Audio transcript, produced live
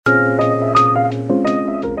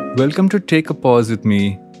Welcome to Take a Pause with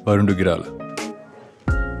me, Varun Dugirala.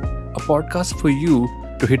 A podcast for you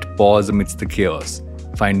to hit pause amidst the chaos,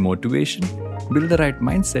 find motivation, build the right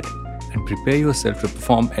mindset, and prepare yourself to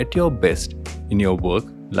perform at your best in your work,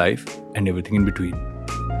 life, and everything in between.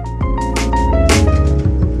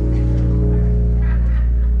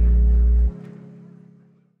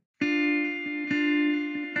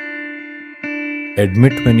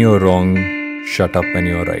 Admit when you're wrong, shut up when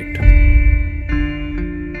you're right.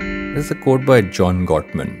 There's a quote by John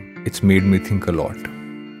Gottman. It's made me think a lot.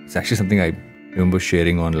 It's actually something I remember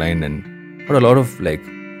sharing online and got a lot of I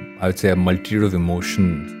would say a multitude of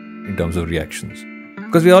emotions in terms of reactions.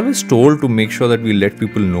 Because we're always told to make sure that we let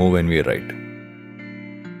people know when we're right.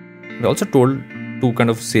 We're also told to kind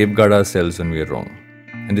of safeguard ourselves when we're wrong.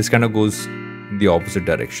 And this kind of goes in the opposite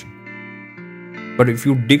direction. But if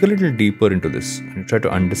you dig a little deeper into this and you try to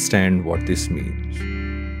understand what this means,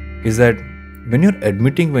 is that when you're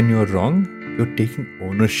admitting when you're wrong, you're taking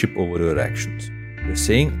ownership over your actions. You're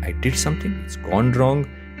saying, I did something, it's gone wrong,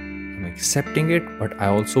 I'm accepting it, but I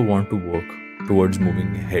also want to work towards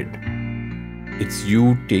moving ahead. It's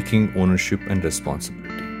you taking ownership and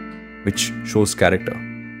responsibility, which shows character,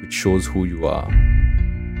 which shows who you are.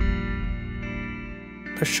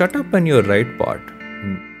 The shut up when you're right part,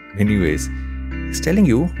 in many ways, is telling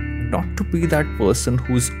you not to be that person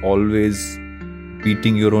who's always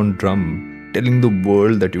beating your own drum, telling the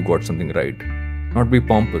world that you got something right. Not be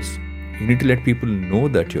pompous. You need to let people know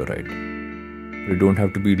that you're right. You don't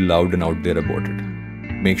have to be loud and out there about it.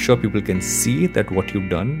 Make sure people can see that what you've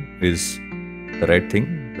done is the right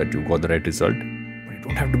thing, that you got the right result. But you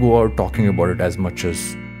don't have to go out talking about it as much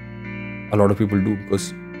as a lot of people do,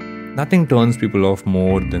 because nothing turns people off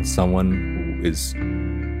more than someone who is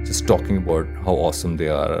just talking about how awesome they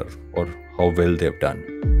are or how well they've done.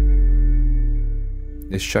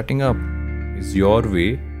 This shutting up is your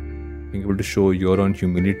way being able to show your own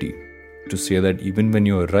humility, to say that even when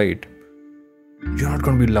you're right, you're not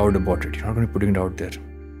going to be loud about it, you're not going to be putting it out there.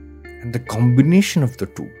 And the combination of the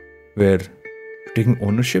two, where you're taking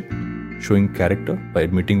ownership, showing character by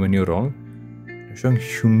admitting when you're wrong, you're showing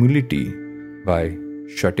humility by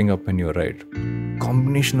shutting up when you're right.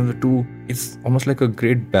 Combination of the two, it's almost like a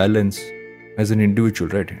great balance as an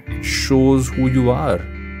individual, right? It shows who you are.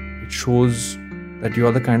 It shows that you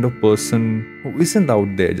are the kind of person who isn't out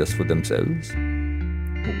there just for themselves,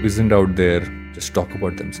 who isn't out there just talk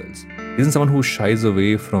about themselves, isn't someone who shies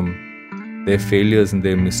away from their failures and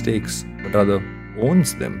their mistakes, but rather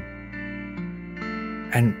owns them.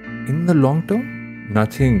 And in the long term,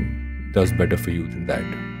 nothing does better for you than that.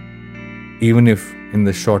 Even if in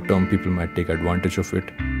the short term people might take advantage of it,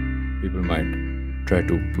 people might try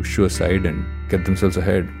to push you aside and get themselves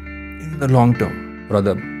ahead. In the long term,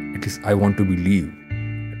 rather, at least I want to believe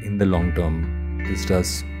that in the long term, this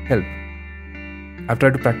does help. I've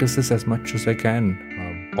tried to practice this as much as I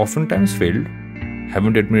can. Oftentimes failed.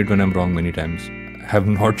 Haven't admitted when I'm wrong many times. Have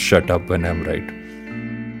not shut up when I'm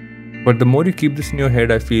right. But the more you keep this in your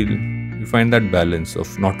head, I feel you find that balance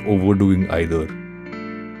of not overdoing either,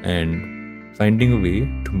 and finding a way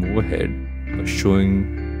to move ahead by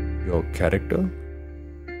showing your character,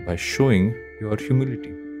 by showing your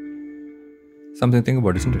humility. Something to think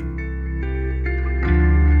about, isn't it?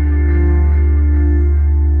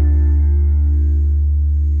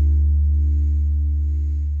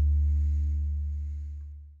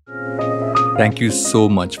 Thank you so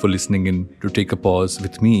much for listening in to Take a Pause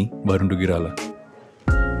with me, Varun Dugirala.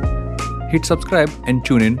 Hit subscribe and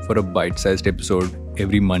tune in for a bite-sized episode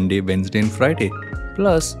every Monday, Wednesday and Friday.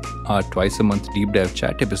 Plus, our twice-a-month deep dive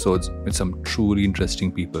chat episodes with some truly interesting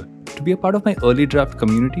people. To be a part of my early draft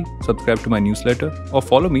community, subscribe to my newsletter or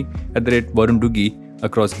follow me at @Varun Dugi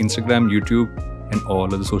across Instagram, YouTube and all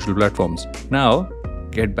other social platforms. Now,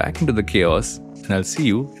 get back into the chaos and I'll see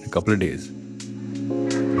you in a couple of days.